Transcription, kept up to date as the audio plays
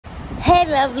Hey,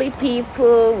 lovely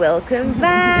people, welcome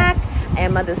back. I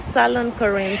am at the salon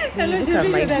currently. Look at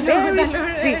my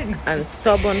very thick and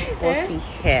stubborn fussy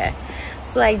hair.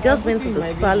 So I just went to the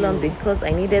salon because I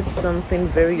needed something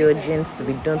very urgent to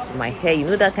be done to my hair. You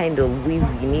know that kind of weave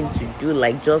you need to do,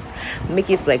 like just make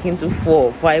it like into 4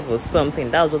 or 5 or something.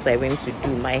 That was what I went to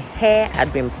do. My hair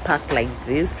had been packed like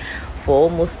this for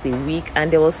almost a week,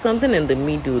 and there was something in the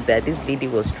middle that this lady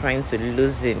was trying to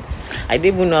loosen. I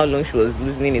didn't even know how long she was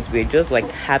loosening it. We were just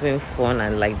like having fun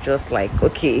and like just like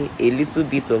okay, a little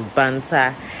bit of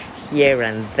banter here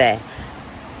and there.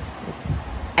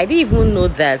 I didn't even know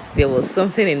that there was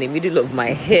something in the middle of my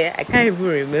hair. I can't even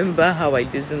remember how I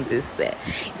loosened this hair.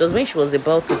 It was when she was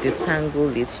about to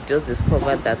detangle it. She just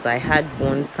discovered that I had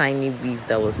one tiny weave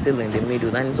that was still in the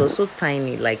middle, and it was so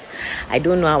tiny, like I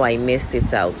don't know how I messed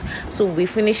it out. So we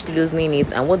finished loosening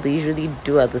it, and what they usually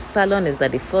do at the salon is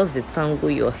that they first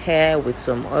detangle your hair with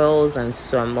some oils and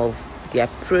some of their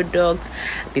product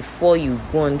before you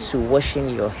go on to washing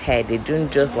your hair. They don't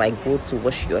just like go to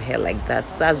wash your hair like that.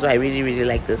 So that's why I really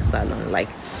like this salon. Like,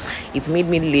 it made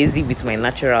me lazy with my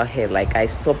natural hair. Like, I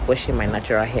stopped washing my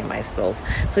natural hair myself.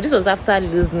 So this was after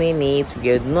loosening it.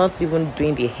 We are not even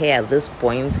doing the hair at this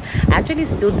point. I actually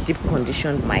still deep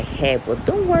conditioned my hair, but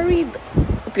don't worry,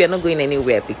 hope you're not going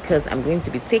anywhere, because I'm going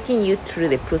to be taking you through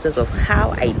the process of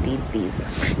how I did this.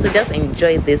 So just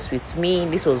enjoy this with me.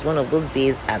 This was one of those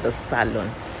days at the salon,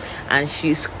 and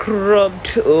she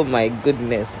scrubbed. Oh my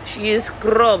goodness, she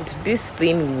scrubbed. This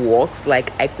thing works.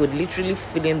 Like, I could literally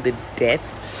feel in the dirt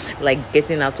like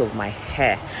getting out of my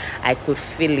hair. I could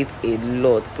feel it a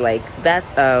lot. Like that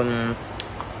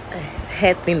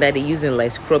hair thing that they use in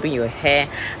like scrubbing your hair,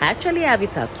 I actually have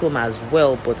it at home as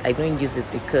well, but I don't use it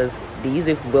because they use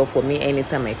it well for me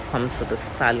anytime I come to the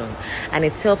salon, and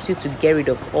it helps you to get rid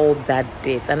of all that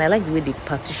dirt. And I like the way they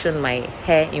partition my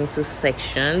hair into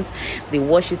sections. They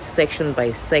wash it section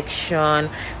by section.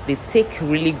 They take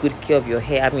really good care of your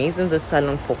hair. I've been using the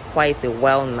salon for quite a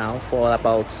while now, for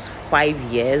about 5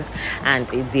 years, and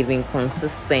they've been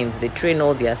consistent. They train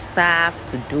all their staff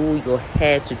to do your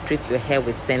hair, to treat your hair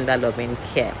with tender love and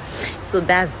care. So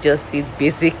that's just it.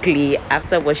 Basically,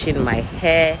 after washing my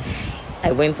hair,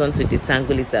 I went on to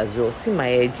detangle it as well. See my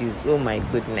edges. Oh my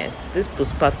goodness, this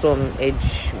postpartum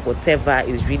edge whatever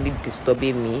is really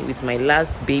disturbing me. With my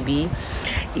last baby,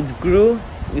 it grew.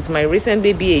 With my recent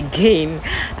baby again,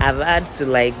 I've had to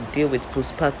like deal with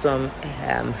postpartum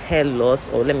hair loss,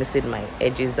 or let me say my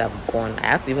edges have gone. I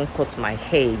have to even cut my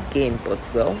hair again, but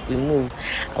well, we move.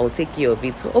 I'll take care of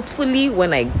it. So hopefully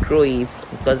when I grow it,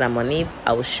 because I'm on it,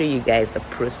 I'll show you guys the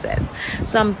process.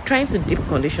 So I'm trying to deep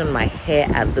condition my hair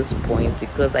at this point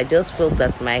because I just feel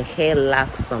that my hair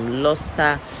lacks some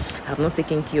luster. I've not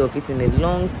taken care of it in a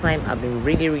long time. I've been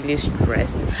really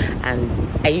stressed, and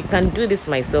you can do this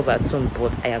myself at home,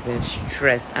 but I have been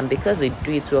stressed, and because they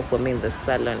do it well for me in the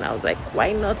salon, I was like,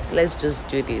 why not, let's just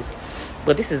do this.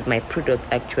 But this is my product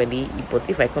actually, but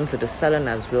if I come to the salon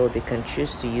as well, they can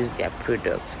choose to use their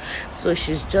product. So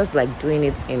she's just like doing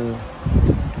it in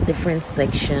different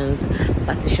sections,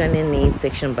 partitioning it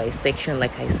section by section.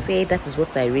 Like I say, that is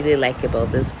what I really like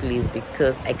about this place,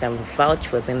 because I can vouch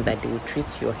for them that they will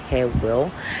treat your hair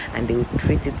well, and they will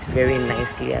treat it very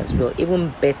nicely as well,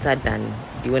 even better than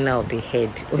the owner of the head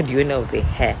or the owner of the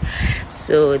hair.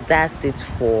 So that's it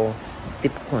for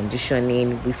deep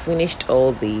conditioning. We finished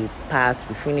all the parts,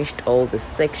 we finished all the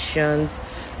sections,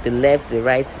 the left, the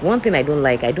right. One thing I don't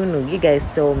like, I don't know, you guys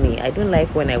tell me, I don't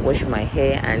like when I wash my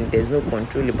hair and there's no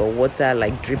control about water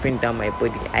like dripping down my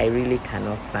body. I really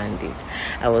cannot stand it.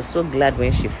 I was so glad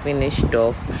when she finished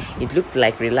off. It looked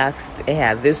like relaxed hair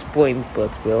at this point,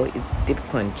 but well, it's deep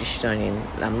conditioning.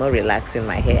 I'm not relaxing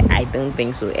my hair, I don't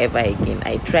think so ever again.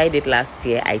 I tried it last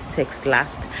year, I text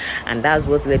last, and that's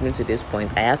what led me to this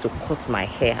point. I had to cut my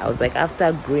hair. I was like,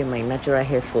 after growing my natural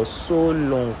hair for so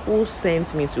long, who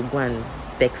sent me to go and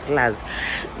Texlas?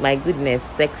 My goodness,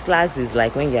 Texlas is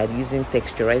like when you are using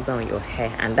texturizer on your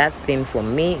hair, and that thing for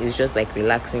me is just like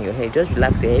relaxing your hair. Just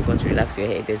relax your hair if you want to relax your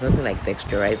hair. There's nothing like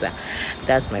texturizer.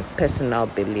 That's my personal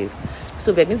belief.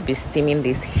 So we're going to be steaming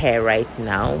this hair right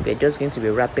now. We're just going to be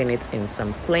wrapping it in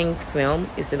some cling film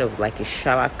instead of like a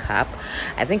shower cap.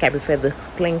 I think I prefer the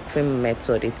cling film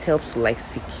method. It helps to like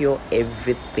secure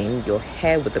everything, your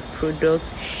hair with the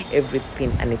product,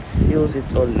 everything, and it seals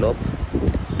it all up.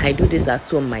 I do this at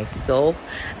home myself.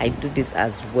 I do this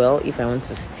as well if I want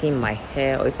to steam my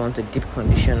hair or if I want to deep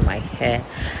condition my hair.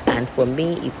 And for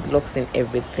me, it locks in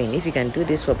everything. If you can do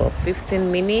this for about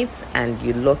 15 minutes and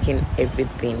you lock in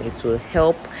everything, it will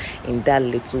help in that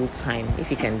little time. If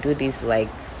you can do this like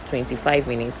 25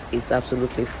 minutes, it's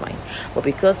absolutely fine. But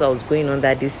because I was going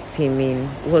under this steaming,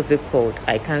 what's it called,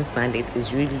 I can't stand it.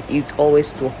 It's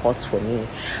always too hot for me.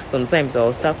 Sometimes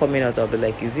I'll start coming out, I'll be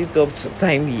like, is it up to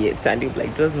time yet? And they'll be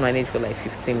like, just manage for like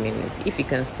 15 minutes. If you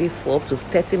can stay for up to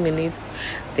 30 minutes,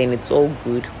 then it's all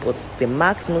good. But the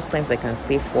max most times I can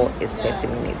stay for is 30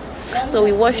 minutes. So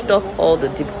we washed off all the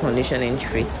deep conditioning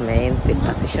treatment. They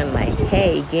partitioned my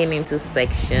hair again into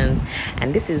sections,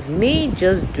 and this is me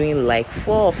just doing like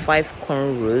 4 or 5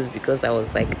 cornrows because I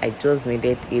was like, I just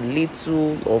needed a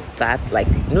little of that, like,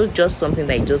 you know, just something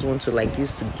that you just want to like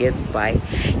use to get by.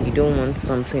 You don't want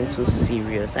something too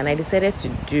serious. And I decided to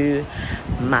do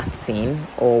matting,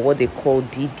 or what they call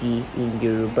Didi in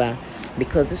Yoruba,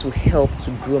 because this will help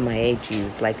to grow my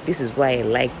edges. Like, this is why I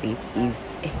liked it.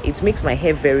 It makes my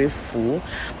hair very full,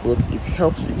 but it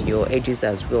helps with your edges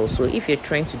as well. So if you're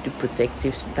trying to do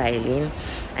protective styling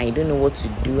and you don't know what to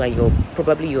do, and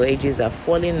probably your edges are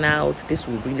falling out, this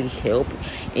will really help,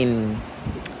 in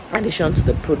addition to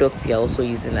the products you're also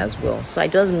using as well. So I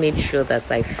just made sure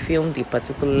that I filmed the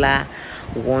particular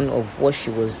one of what she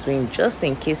was doing, just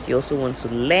in case you also want to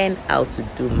learn how to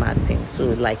do matting. So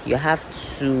like, you have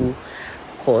to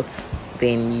cut,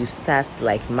 then you start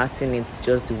like matting it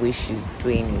just the way she's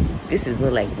doing it. This is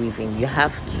not like weaving. You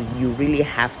really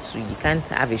have to, you can't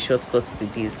have a shortcut to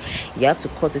this. You have to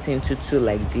cut it into 2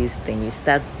 like this, then you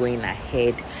start going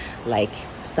ahead, like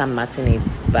start matting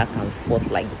it back and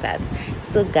forth like that.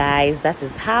 So guys, that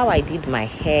is how I did my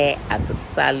hair at the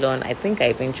salon. I think I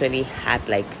eventually had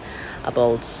like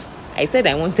about, I said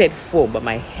I wanted 4, but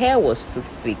my hair was too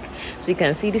thick. So you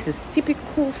can see this is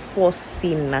typical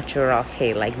 4C natural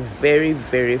hair, like very,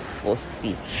 very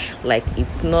 4C. Like, it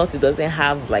doesn't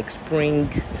have like spring,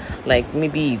 like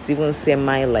maybe it's even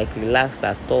semi like relaxed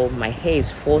at all. My hair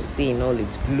is 4C in all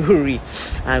its glory.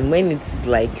 And when it's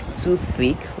like too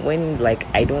thick, when like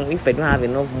if I don't have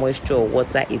enough moisture or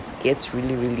water, it gets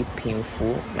really, really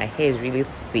painful. My hair is really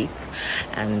thick,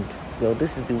 and well,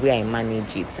 this is the way I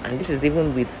manage it. And this is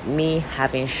even with me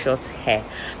having short hair,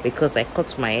 because I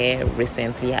cut my hair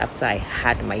recently after I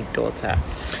had my daughter,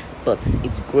 but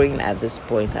it's growing at this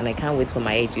point, and I can't wait for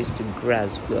my edges to grow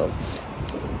as well.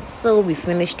 So we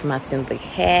finished matting the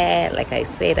hair. Like I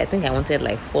said, I think I wanted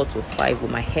like 4 to 5,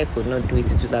 but my hair could not do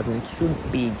it. It would have been too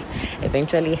big.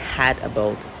 Eventually had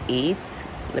about 8.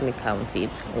 Let me count it.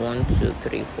 1, 2,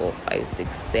 3, 4, 5,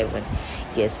 6, 7.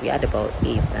 Yes, we had about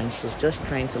 8, and she's just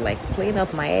trying to like clean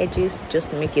up my edges, just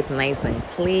to make it nice and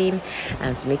clean,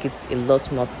 and to make it a lot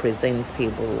more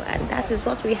presentable. And that is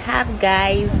what we have,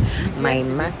 guys. My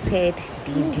matted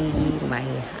Didi, my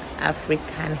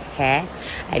African hair.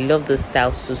 I love the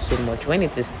style so much. When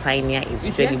it is tinier, it's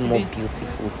usually more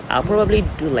beautiful. I'll probably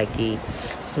do like a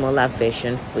smaller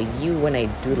version for you when I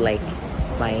do like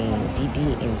my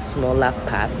Didi in smaller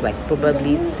parts, like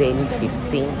probably 10,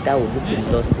 15. That would look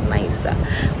a lot nicer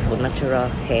for natural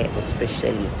hair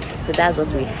especially. So that's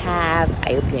what we have.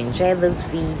 I hope you enjoyed this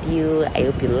video. I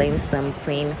hope you learned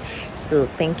something. So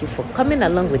thank you for coming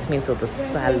along with me to the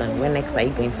salon. When next are you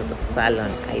going to the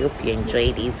salon? I hope you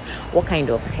enjoyed it. What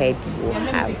kind of hair do you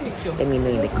have? Let me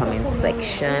know in the comment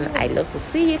section. I love to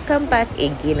see you come back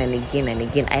again and again and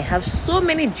again. I have so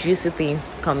many juicy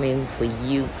things coming for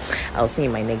you. I'll see you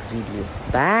in my next video.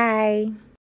 Bye.